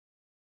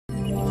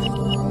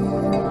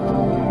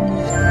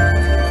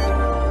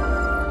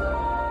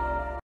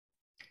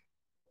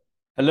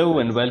Hello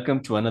and welcome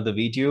to another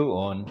video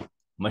on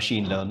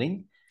machine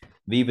learning.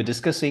 We were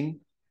discussing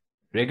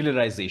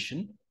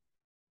regularization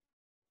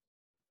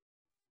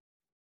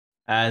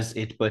as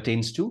it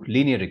pertains to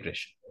linear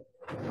regression.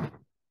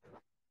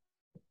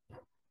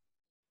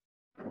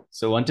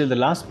 So until the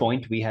last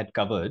point, we had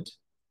covered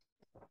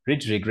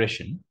ridge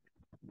regression,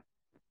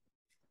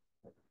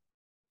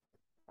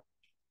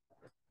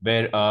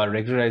 where our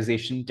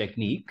regularization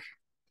technique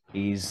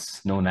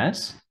is known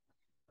as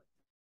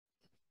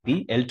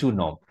the L2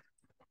 norm.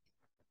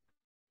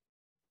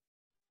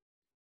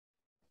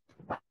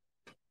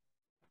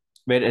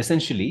 Where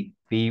essentially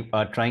we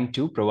are trying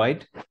to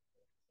provide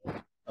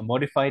a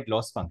modified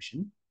loss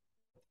function,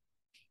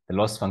 the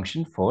loss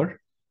function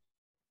for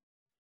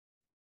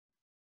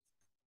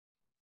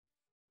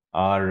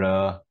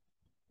our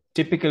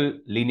typical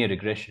linear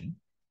regression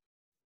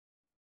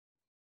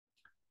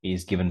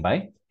is given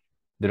by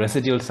the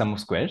residual sum of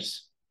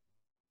squares,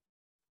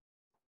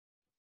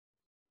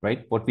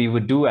 right? What we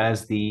would do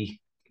as the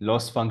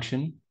loss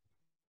function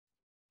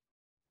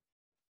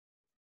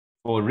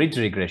for ridge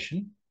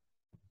regression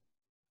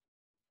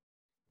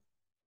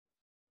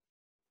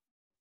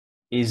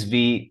is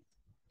we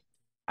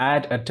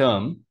add a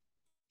term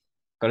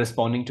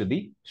corresponding to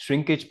the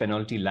shrinkage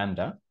penalty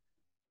lambda.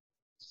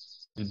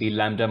 It will be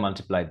lambda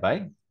multiplied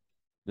by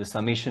the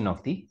summation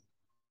of the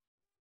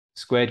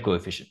squared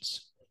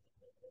coefficients,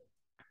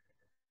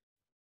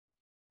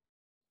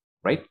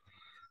 right?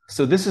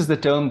 So this is the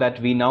term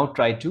that we now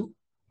try to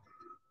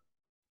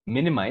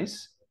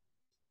minimize.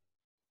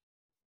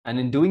 And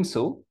in doing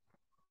so,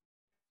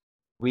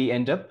 we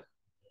end up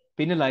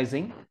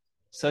penalizing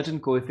certain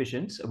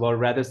coefficients, or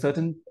rather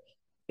certain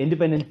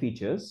independent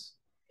features,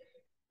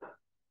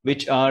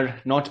 which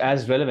are not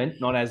as relevant,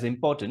 not as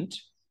important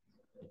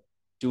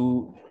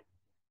to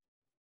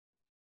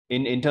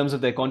in terms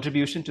of their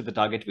contribution to the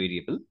target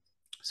variable.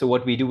 So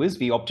what we do is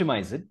we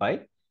optimize it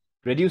by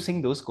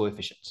reducing those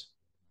coefficients.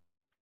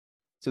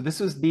 So this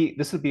will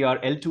be our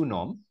L2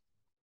 norm.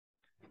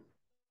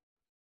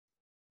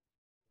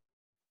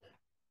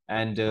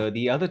 And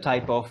the other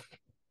type of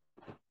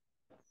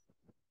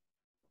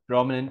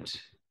prominent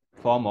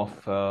form of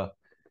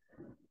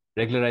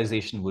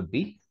regularization would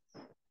be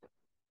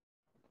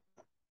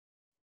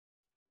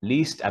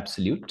least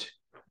absolute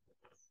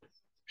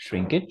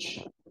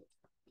shrinkage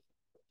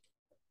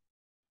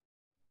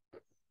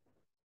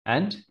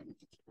and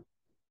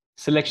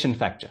selection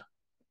factor.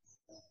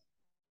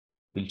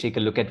 We'll take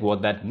a look at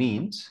what that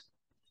means.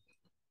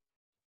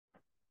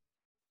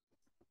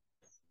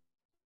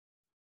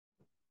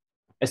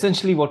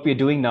 Essentially, what we're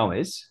doing now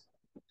is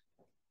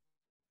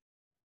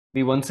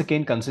we once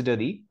again consider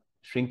the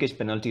shrinkage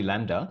penalty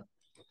lambda,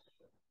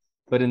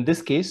 but in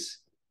this case,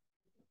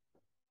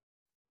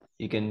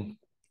 you can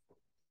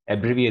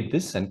abbreviate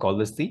this and call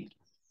this the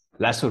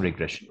lasso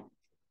regression.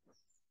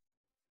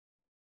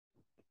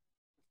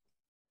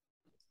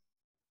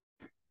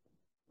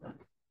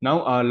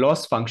 Now our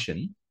loss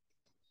function,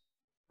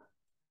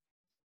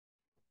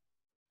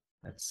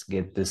 let's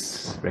get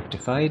this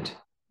rectified.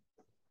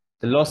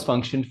 The loss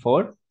function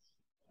for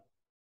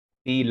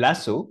the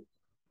lasso,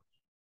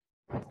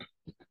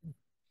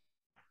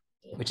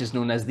 which is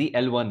known as the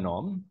L1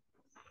 norm,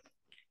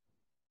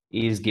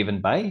 is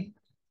given by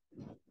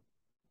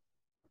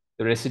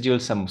the residual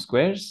sum of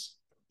squares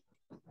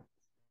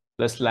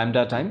plus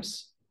lambda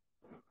times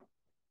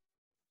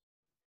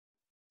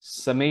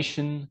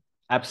summation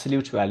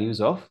absolute values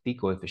of the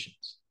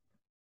coefficients,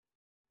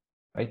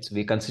 right? So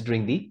we're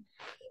considering the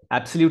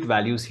absolute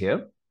values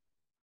here,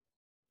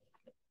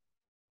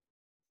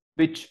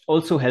 which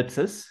also helps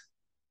us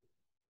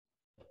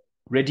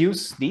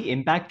reduce the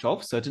impact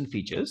of certain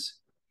features.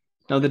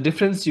 Now the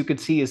difference you could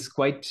see is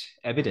quite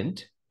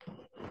evident.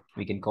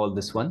 We can call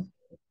this one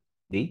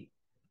the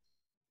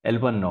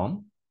L1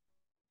 norm.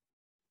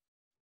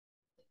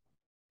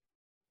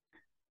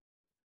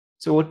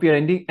 So what we are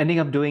ending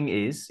up doing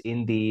is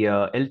in the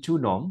L2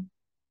 norm,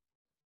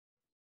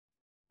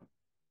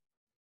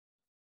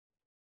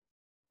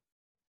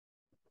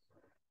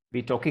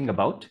 we're talking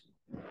about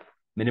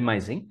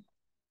minimizing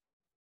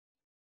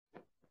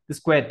the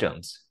square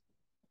terms,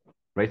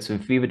 right? So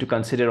if we were to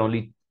consider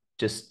only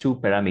just two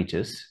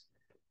parameters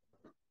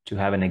to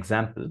have an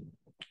example,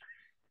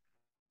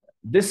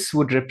 this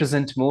would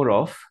represent more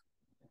of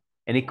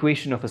an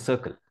equation of a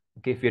circle.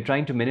 Okay, if you're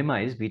trying to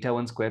minimize beta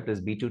 1 square plus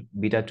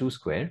beta 2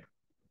 square,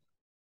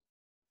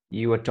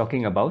 you are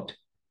talking about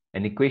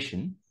an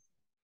equation,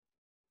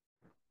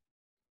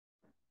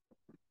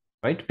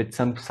 right, with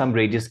some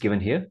radius given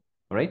here,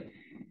 right?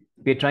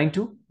 We're trying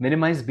to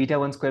minimize beta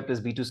 1 square plus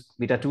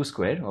beta 2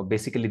 square, or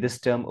basically this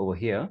term over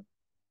here.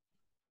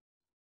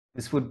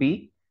 This would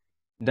be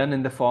done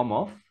in the form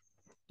of,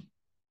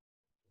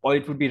 or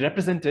it would be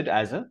represented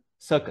as a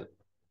circle.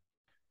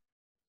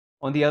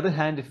 On the other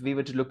hand, if we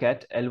were to look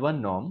at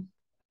L1 norm,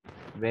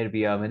 where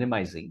we are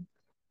minimizing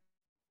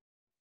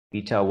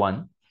beta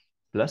 1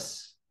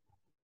 plus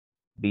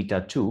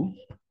beta 2,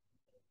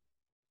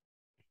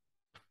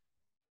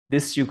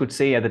 this you could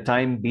say at the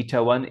time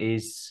beta 1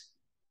 is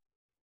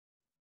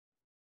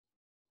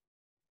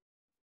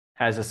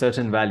has a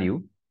certain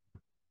value,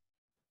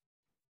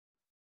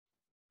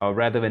 or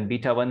rather when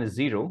beta 1 is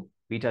 0,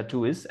 beta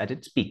 2 is at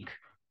its peak.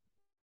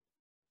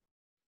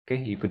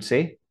 Okay, you could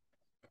say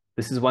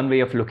this is one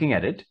way of looking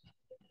at it.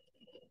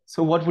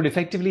 So what would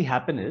effectively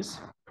happen is,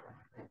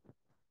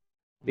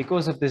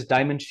 because of this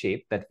diamond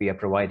shape that we are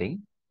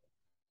providing,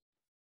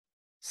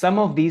 some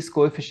of these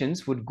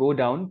coefficients would go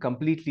down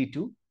completely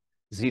to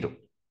 0.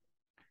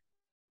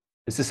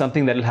 This is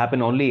something that will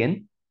happen only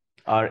in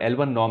our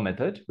L1 norm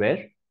method,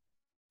 where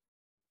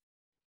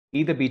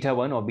either beta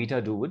 1 or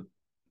beta 2 would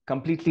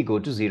completely go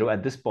to 0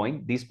 at this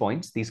point. These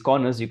points, these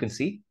corners, you can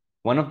see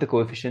one of the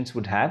coefficients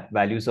would have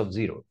values of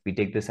 0. We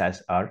take this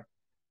as our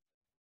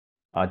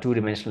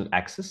two-dimensional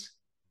axis,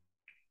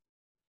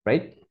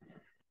 right?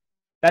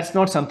 That's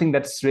not something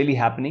that's really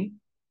happening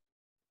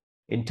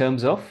in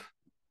terms of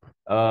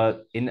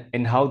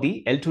in how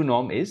the L2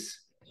 norm is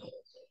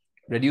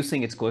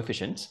reducing its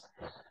coefficients.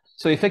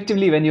 So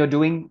effectively, when you're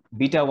doing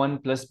beta 1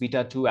 plus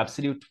beta 2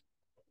 absolute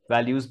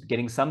values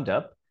getting summed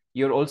up,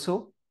 you're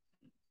also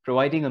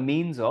providing a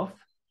means of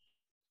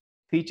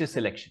feature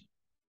selection,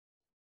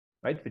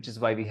 right? Which is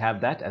why we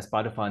have that as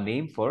part of our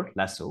name for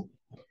lasso,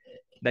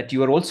 that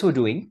you are also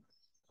doing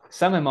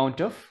some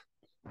amount of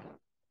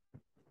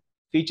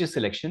feature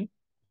selection,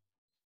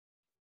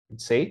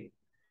 let's say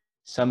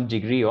some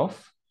degree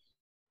of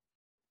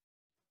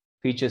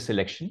feature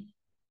selection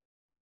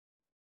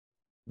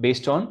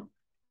based on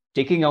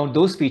taking out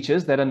those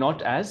features that are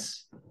not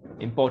as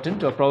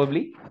important or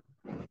probably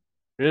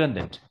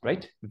redundant,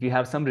 right? If you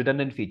have some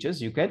redundant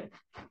features, you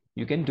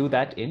can do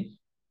that in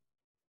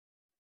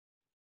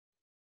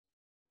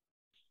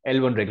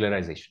L1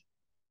 regularization,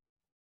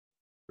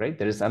 right?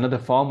 There is another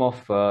form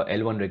of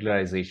L1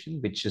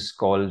 regularization, which is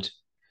called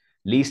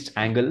least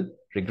angle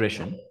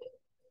regression,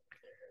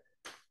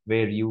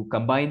 where you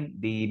combine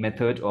the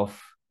method of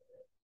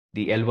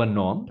the L1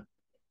 norm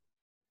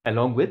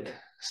along with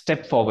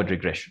step forward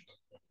regression,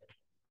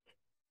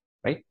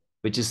 right?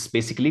 Which is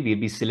basically we'll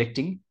be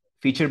selecting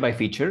feature by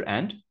feature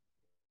and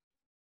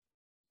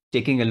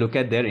taking a look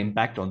at their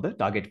impact on the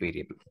target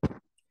variable.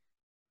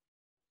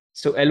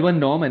 So L1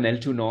 norm and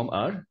L2 norm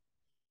are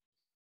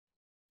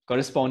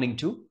corresponding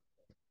to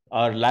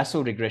our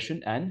lasso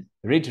regression and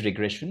ridge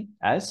regression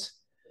as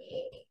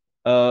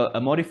a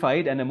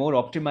modified and a more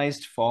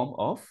optimized form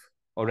of,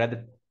 or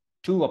rather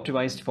two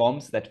optimized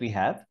forms that we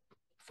have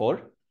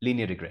for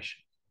linear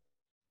regression.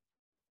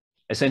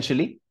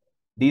 Essentially,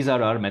 these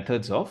are our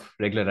methods of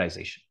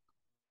regularization.